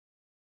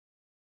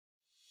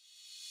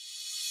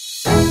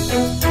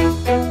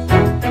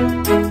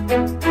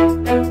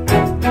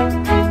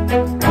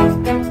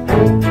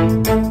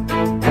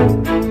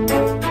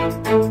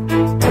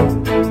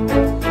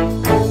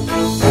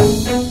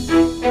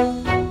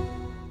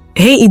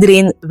Hey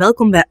iedereen,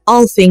 welkom bij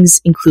All Things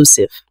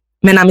Inclusive.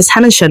 Mijn naam is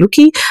Hanan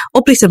Shalouki,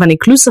 oprichter van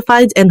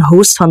Inclusified en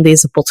host van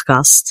deze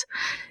podcast.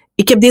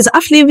 Ik heb deze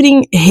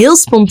aflevering heel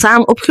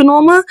spontaan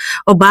opgenomen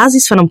op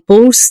basis van een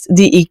post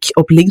die ik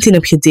op LinkedIn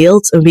heb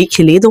gedeeld, een week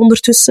geleden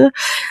ondertussen.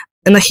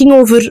 En dat ging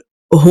over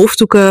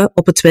hoofddoeken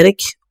op het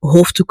werk,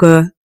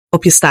 hoofddoeken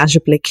op je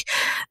stageplek.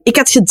 Ik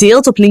had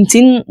gedeeld op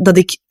LinkedIn dat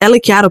ik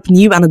elk jaar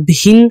opnieuw aan het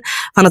begin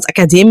van het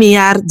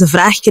academiejaar de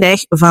vraag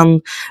krijg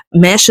van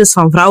meisjes,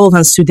 van vrouwen,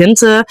 van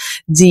studenten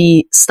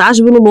die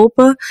stage willen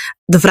lopen.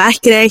 De vraag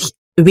krijg: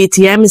 weet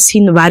jij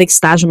misschien waar ik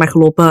stage mag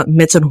lopen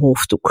met een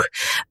hoofddoek?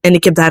 En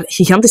ik heb daar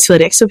gigantisch veel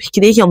reacties op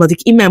gekregen, omdat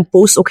ik in mijn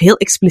post ook heel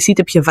expliciet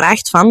heb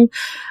gevraagd van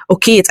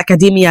oké, het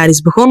academiejaar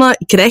is begonnen,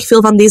 ik krijg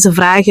veel van deze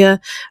vragen,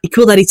 ik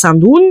wil daar iets aan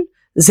doen.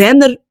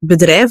 Zijn er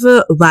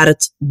bedrijven waar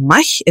het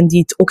mag en die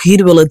het ook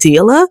hier willen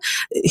delen?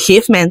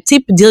 Geef mij een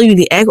tip, deel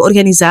jullie eigen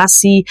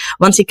organisatie,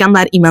 want je kan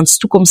daar iemands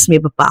toekomst mee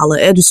bepalen.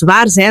 Hè. Dus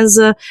waar zijn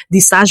ze,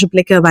 die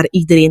stageplekken waar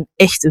iedereen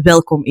echt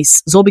welkom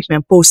is? Zo heb ik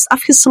mijn post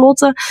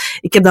afgesloten.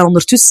 Ik heb daar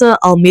ondertussen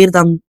al meer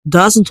dan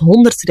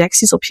 1100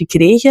 reacties op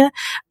gekregen.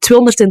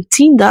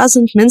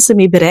 210.000 mensen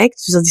mee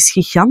bereikt, dus dat is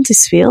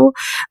gigantisch veel.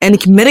 En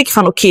ik merk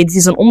van oké, dit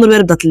is een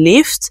onderwerp dat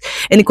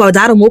leeft. En ik wou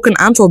daarom ook een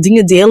aantal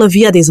dingen delen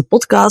via deze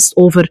podcast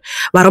over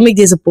waarom ik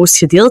deze post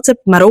gedeeld heb,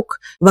 maar ook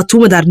wat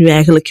doen we daar nu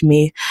eigenlijk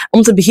mee.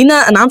 Om te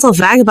beginnen een aantal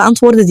vragen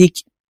beantwoorden die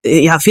ik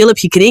veel heb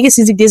gekregen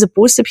sinds ik deze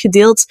post heb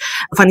gedeeld.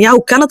 Van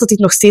hoe kan het dat dit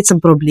nog steeds een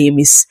probleem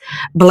is?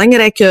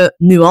 Belangrijke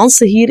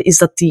nuance hier is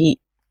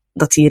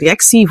dat die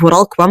reactie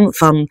vooral kwam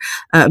van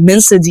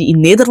mensen die in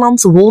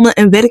Nederland wonen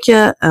en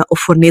werken, of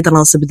voor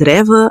Nederlandse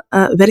bedrijven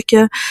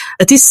werken.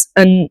 Het is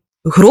een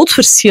groot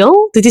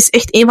verschil. Dit is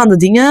echt een van de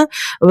dingen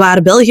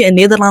waar België en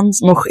Nederland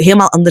nog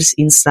helemaal anders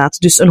in staat.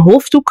 Dus een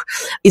hoofddoek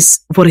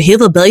is voor heel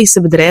veel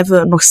Belgische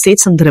bedrijven nog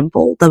steeds een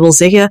drempel. Dat wil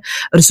zeggen,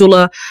 er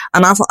zullen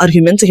een aantal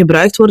argumenten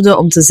gebruikt worden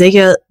om te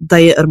zeggen dat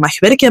je er mag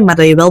werken, maar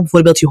dat je wel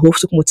bijvoorbeeld je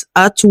hoofddoek moet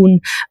uitdoen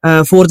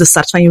voor de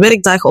start van je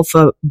werkdag of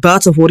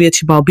buiten voor je het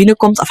gebouw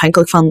binnenkomt,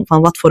 afhankelijk van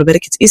wat voor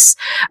werk het is.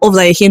 Of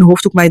dat je geen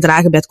hoofddoek mag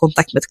dragen bij het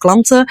contact met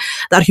klanten.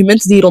 De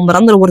argumenten die hier onder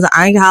andere worden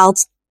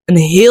aangehaald, een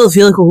heel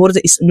veel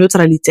gehoorde is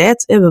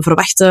neutraliteit. We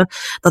verwachten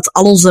dat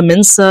al onze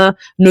mensen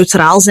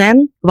neutraal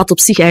zijn, wat op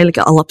zich eigenlijk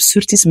al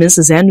absurd is.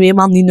 Mensen zijn nu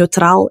eenmaal niet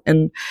neutraal.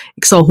 En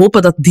ik zou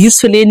hopen dat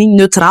dienstverlening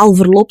neutraal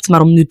verloopt,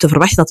 maar om nu te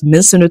verwachten dat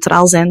mensen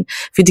neutraal zijn,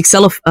 vind ik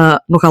zelf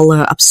nogal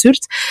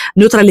absurd.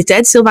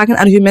 Neutraliteit is heel vaak een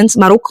argument,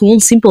 maar ook gewoon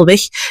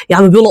simpelweg,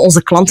 we willen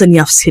onze klanten niet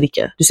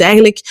afschrikken. Dus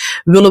eigenlijk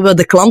willen we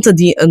de klanten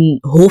die een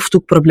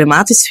hoofddoek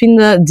problematisch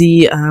vinden,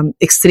 die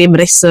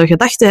extreemrechtse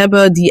gedachten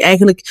hebben, die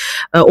eigenlijk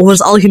over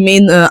het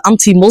algemeen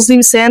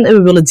anti-moslims zijn. En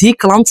we willen die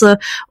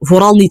klanten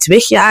vooral niet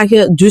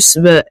wegjagen. Dus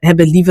we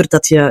hebben liever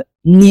dat je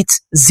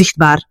niet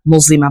zichtbaar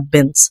moslima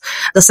bent.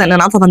 Dat zijn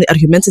een aantal van die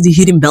argumenten die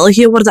hier in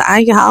België worden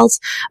aangehaald.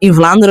 In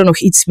Vlaanderen nog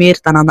iets meer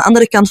dan aan de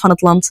andere kant van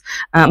het land.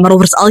 Maar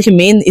over het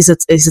algemeen is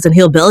het een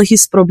heel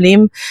Belgisch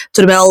probleem.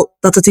 Terwijl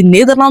dat het in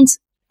Nederland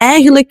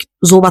eigenlijk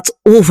zowat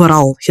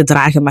overal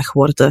gedragen mag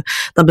worden.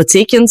 Dat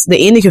betekent, de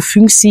enige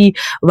functie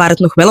waar het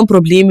nog wel een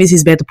probleem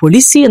is bij de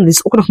politie, en dat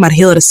is ook nog maar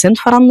heel recent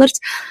veranderd.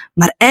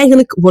 Maar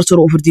eigenlijk wordt er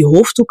over die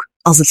hoofddoek,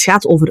 als het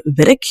gaat over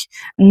werk,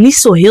 niet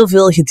zo heel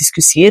veel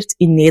gediscussieerd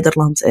in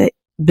Nederland.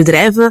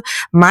 Bedrijven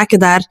maken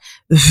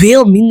daar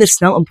veel minder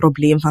snel een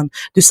probleem van.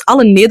 Dus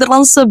alle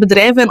Nederlandse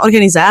bedrijven en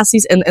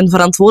organisaties en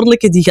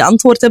verantwoordelijken die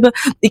geantwoord hebben,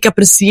 ik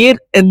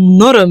apprecieer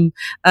enorm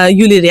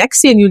jullie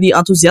reactie en jullie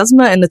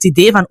enthousiasme en het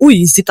idee van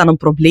is dit dan een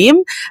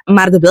probleem?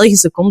 Maar de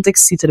Belgische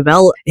context ziet er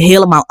wel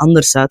helemaal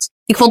anders uit.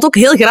 Ik vond het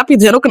ook heel grappig,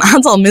 er zijn ook een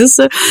aantal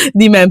mensen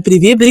die mij een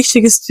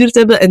privéberichtje gestuurd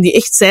hebben en die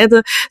echt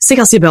zeiden, zeg,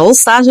 als je bij ons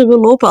stage wil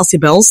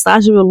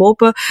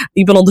lopen,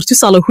 ik ben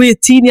ondertussen al een goede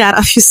 10 jaar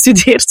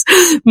afgestudeerd,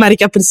 maar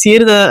ik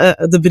apprecieerde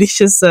de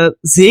berichtjes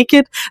zeker.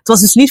 Het was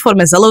dus niet voor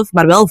mezelf,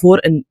 maar wel voor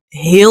een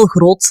heel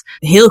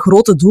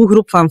grote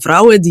doelgroep van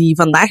vrouwen die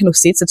vandaag nog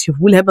steeds het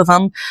gevoel hebben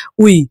van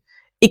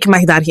ik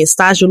mag daar geen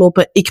stage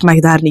lopen, ik mag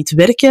daar niet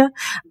werken.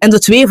 En de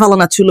twee vallen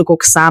natuurlijk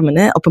ook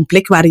samen. Op een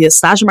plek waar je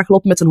stage mag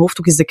lopen met een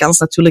hoofddoek is de kans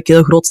natuurlijk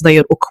heel groot dat je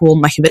er ook gewoon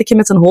mag werken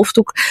met een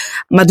hoofddoek.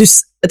 Maar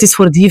dus, het is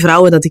voor die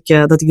vrouwen dat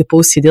ik de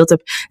post gedeeld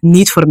heb,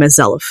 niet voor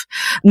mezelf.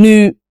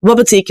 Nu, wat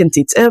betekent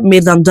dit?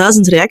 Meer dan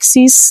 1000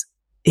 reacties,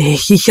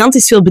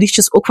 gigantisch veel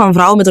berichtjes, ook van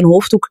vrouwen met een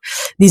hoofddoek,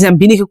 die zijn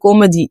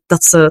binnengekomen,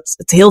 dat ze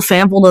het heel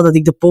fijn vonden dat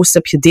ik de post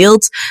heb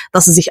gedeeld,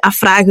 dat ze zich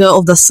afvragen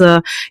of dat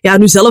ze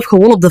nu zelf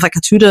gewoon op de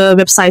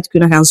vacature-website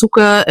kunnen gaan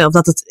zoeken, of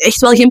dat het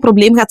echt wel geen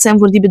probleem gaat zijn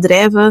voor die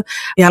bedrijven.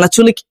 Ja,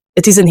 natuurlijk,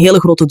 het is een hele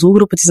grote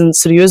doelgroep. Het is een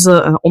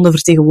serieuze,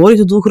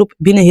 ondervertegenwoordigde doelgroep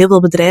binnen heel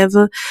veel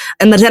bedrijven.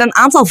 En er zijn een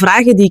aantal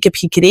vragen die ik heb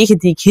gekregen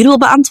die ik hier wil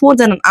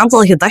beantwoorden en een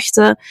aantal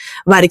gedachten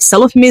waar ik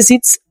zelf mee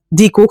zit,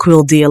 die ik ook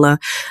wil delen.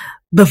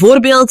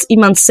 Bijvoorbeeld,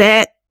 iemand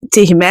zei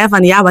tegen mij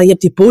van, je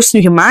hebt die post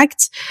nu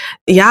gemaakt,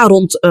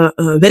 rond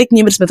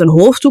werknemers met een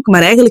hoofddoek,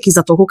 maar eigenlijk is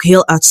dat toch ook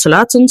heel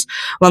uitsluitend,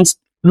 want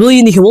wil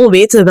je niet gewoon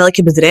weten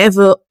welke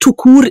bedrijven tout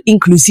court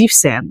inclusief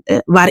zijn,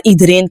 waar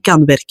iedereen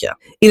kan werken.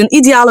 In een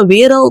ideale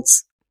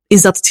wereld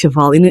is dat het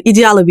geval. In een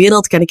ideale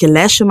wereld kan ik een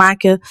lijstje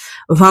maken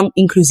van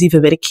inclusieve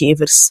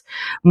werkgevers.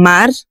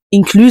 Maar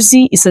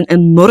inclusie is een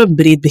enorm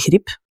breed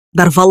begrip.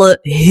 Daar vallen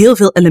heel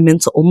veel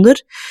elementen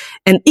onder.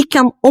 En ik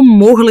kan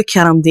onmogelijk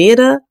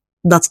garanderen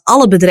dat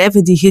alle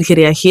bedrijven die hier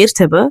gereageerd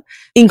hebben,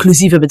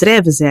 inclusieve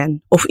bedrijven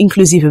zijn of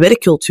inclusieve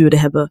werkculturen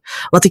hebben.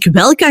 Wat ik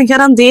wel kan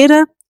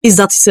garanderen, is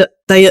dat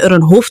je er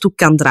een hoofddoek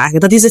kan dragen.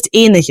 Dat is het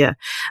enige.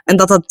 En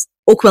dat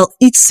ook wel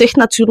iets zegt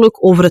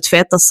natuurlijk over het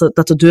feit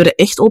dat de deuren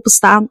echt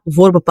openstaan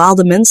voor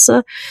bepaalde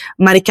mensen.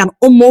 Maar ik kan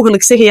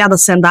onmogelijk zeggen, ja,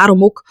 dat zijn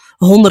daarom ook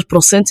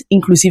 100%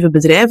 inclusieve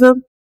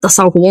bedrijven. Dat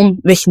zou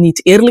gewoonweg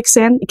niet eerlijk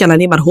zijn. Ik kan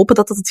alleen maar hopen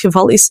dat dat het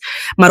geval is.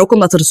 Maar ook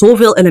omdat er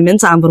zoveel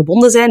elementen aan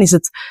verbonden zijn, is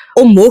het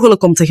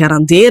onmogelijk om te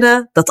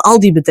garanderen dat al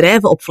die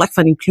bedrijven op vlak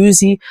van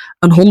inclusie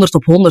een 100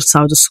 op 100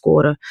 zouden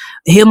scoren.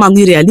 Helemaal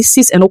niet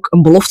realistisch en ook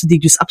een belofte die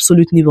ik dus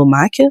absoluut niet wil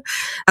maken.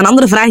 Een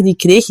andere vraag die ik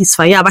kreeg is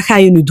van, ja, wat ga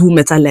je nu doen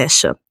met dat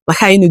lijstje? Wat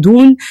ga je nu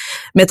doen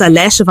met dat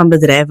lijstje van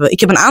bedrijven? Ik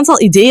heb een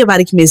aantal ideeën waar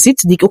ik mee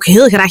zit, die ik ook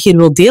heel graag hier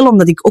wil delen,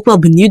 omdat ik ook wel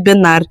benieuwd ben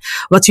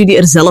naar wat jullie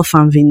er zelf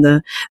van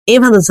vinden.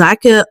 Een van de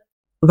zaken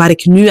waar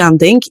ik nu aan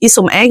denk, is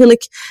om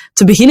eigenlijk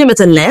te beginnen met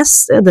een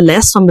lijst, de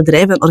lijst van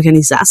bedrijven en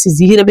organisaties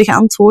die hier hebben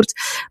geantwoord,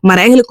 maar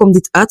eigenlijk om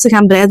dit uit te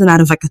gaan breiden naar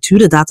een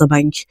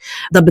vacaturedatabank.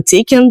 Dat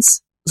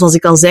betekent, zoals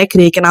ik al zei,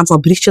 kreeg ik een aantal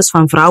berichtjes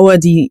van vrouwen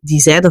die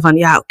zeiden van,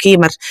 ja, oké,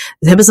 maar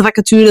hebben ze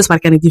vacatures, waar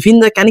kan ik die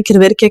vinden? Kan ik er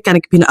werken? Kan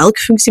ik binnen elke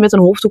functie met een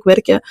hoofddoek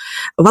werken?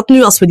 Wat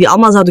nu als we die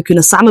allemaal zouden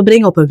kunnen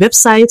samenbrengen op een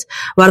website,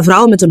 waar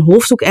vrouwen met een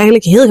hoofddoek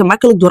eigenlijk heel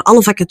gemakkelijk door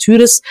alle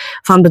vacatures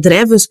van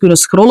bedrijven kunnen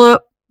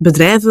scrollen,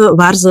 bedrijven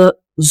waar ze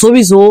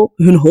sowieso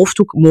hun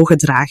hoofddoek mogen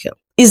dragen.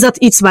 Is dat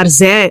iets waar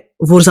zij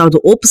voor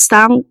zouden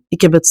openstaan?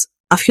 Ik heb het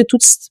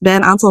afgetoetst bij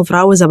een aantal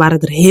vrouwen. Zij waren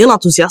er heel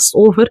enthousiast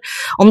over,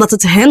 omdat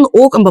het hen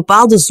ook een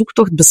bepaalde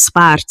zoektocht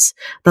bespaart.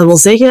 Dat wil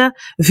zeggen,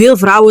 veel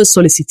vrouwen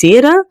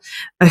solliciteren,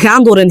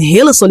 gaan door een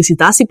hele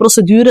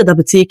sollicitatieprocedure. Dat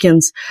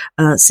betekent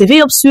cv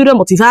opsturen,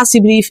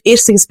 motivatiebrief,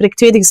 eerste gesprek,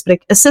 tweede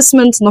gesprek,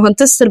 assessment, nog een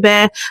test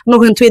erbij,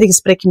 nog een tweede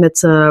gesprek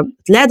met het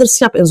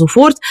leiderschap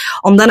enzovoort.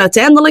 Om dan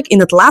uiteindelijk in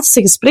het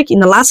laatste gesprek, in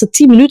de laatste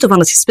 10 minuten van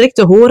het gesprek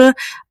te horen,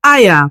 ah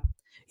ja,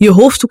 je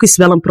hoofddoek is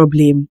wel een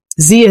probleem.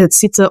 Zie je het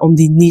zitten om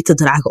die niet te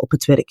dragen op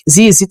het werk?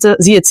 Zie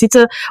je het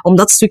zitten om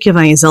dat stukje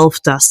van jezelf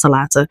thuis te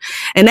laten?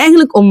 En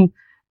eigenlijk om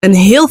een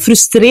heel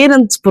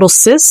frustrerend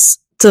proces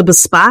te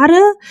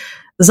besparen,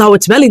 zou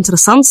het wel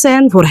interessant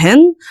zijn voor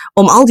hen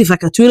om al die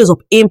vacatures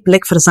op één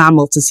plek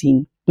verzameld te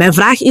zien. Mijn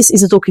vraag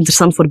is het ook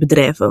interessant voor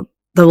bedrijven?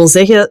 Dat wil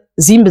zeggen,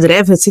 zien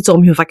bedrijven het zitten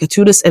om hun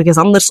vacatures ergens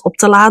anders op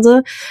te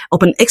laden,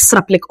 op een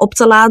extra plek op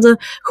te laden,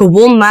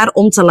 gewoon maar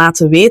om te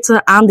laten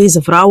weten aan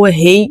deze vrouwen,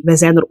 hey, wij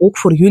zijn er ook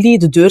voor jullie,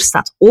 de deur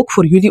staat ook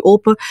voor jullie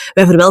open,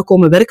 wij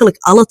verwelkomen werkelijk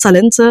alle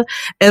talenten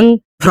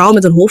en vrouwen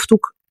met een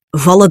hoofddoek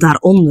vallen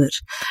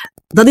daaronder.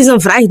 Dat is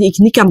een vraag die ik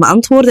niet kan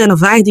beantwoorden en een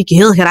vraag die ik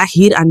heel graag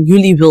hier aan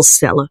jullie wil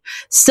stellen.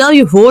 Stel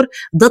je voor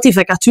dat die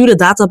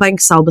vacature-databank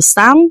zou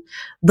bestaan,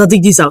 dat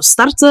ik die zou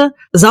starten.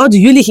 Zouden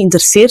jullie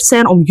geïnteresseerd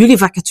zijn om jullie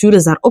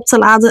vacatures daar op te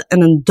laden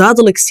en een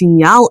duidelijk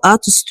signaal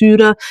uit te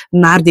sturen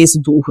naar deze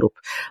doelgroep?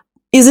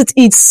 Is het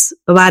iets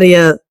waar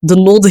je de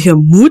nodige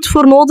moed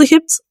voor nodig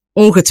hebt?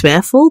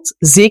 Ongetwijfeld.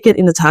 Zeker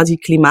in het huidige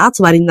klimaat,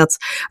 waarin dat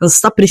een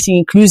stap richting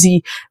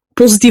inclusie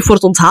positief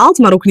wordt onthaald,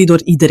 maar ook niet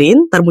door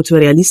iedereen. Daar moeten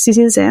we realistisch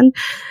in zijn.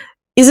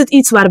 Is het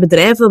iets waar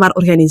bedrijven, waar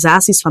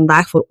organisaties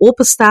vandaag voor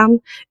openstaan?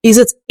 Is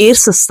het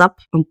eerste stap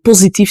een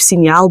positief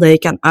signaal dat je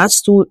kan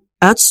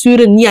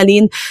uitsturen, niet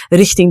alleen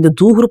richting de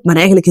doelgroep, maar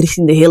eigenlijk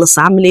richting de hele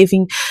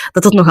samenleving,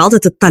 dat het nog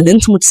altijd het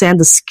talent moet zijn,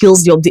 de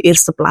skills die op de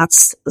eerste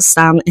plaats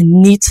staan en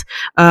niet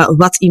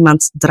wat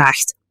iemand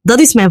draagt? Dat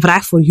is mijn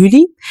vraag voor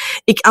jullie.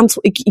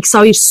 Ik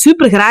zou hier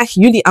super graag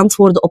jullie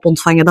antwoorden op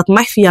ontvangen. Dat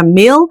mag via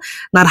mail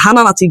naar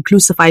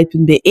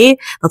hanna@inclusify.be.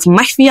 Dat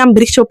mag via een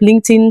berichtje op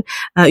LinkedIn.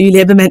 Jullie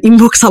hebben mijn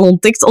inbox al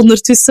ontdekt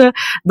ondertussen.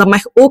 Dat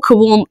mag ook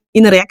gewoon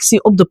in een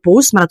reactie op de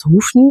post, maar het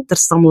hoeft niet. Er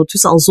staan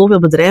ondertussen al zoveel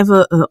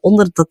bedrijven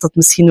onder dat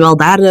misschien wel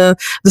daar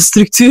de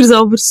structuur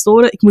zou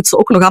verstoren. Ik moet ze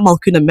ook nog allemaal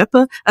kunnen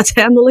mappen,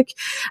 uiteindelijk.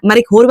 Maar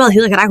ik hoor wel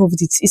heel graag of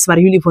het iets is waar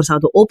jullie voor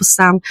zouden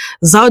openstaan.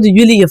 Zouden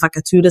jullie je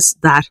vacatures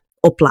daar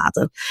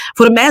opladen?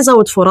 Voor mij zou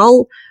het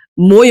vooral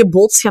mooie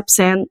boodschap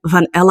zijn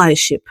van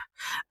allyship.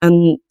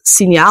 Een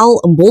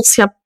signaal, een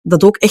boodschap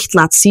dat ook echt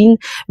laat zien,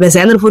 wij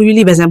zijn er voor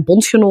jullie, wij zijn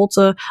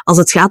bondgenoten als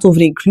het gaat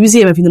over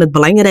inclusie en we vinden het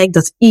belangrijk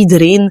dat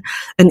iedereen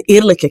een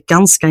eerlijke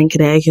kans kan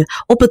krijgen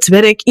op het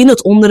werk, in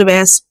het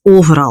onderwijs,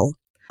 overal.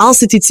 Als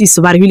dit iets is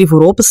waar jullie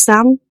voor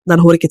openstaan, dan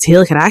hoor ik het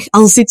heel graag.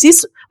 Als het iets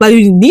is waar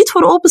jullie niet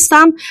voor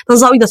openstaan, dan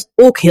zou ik dat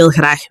ook heel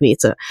graag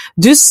weten.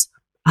 Dus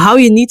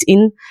hou je niet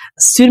in,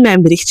 stuur mij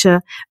een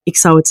berichtje. Ik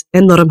zou het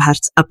enorm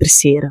hard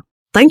appreciëren.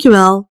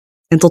 Dankjewel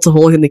en tot de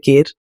volgende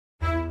keer.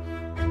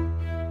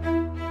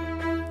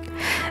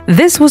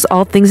 This was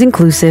All Things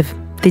Inclusive.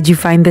 Did you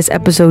find this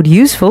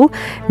episode useful?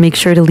 Make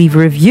sure to leave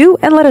a review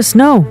and let us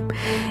know.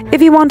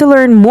 If you want to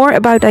learn more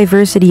about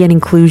diversity and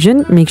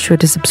inclusion, make sure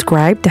to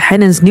subscribe to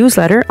Hanen's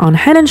newsletter on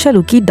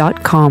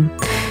hanenshaluki.com.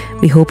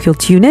 We hope you'll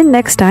tune in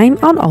next time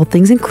on All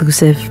Things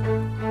Inclusive.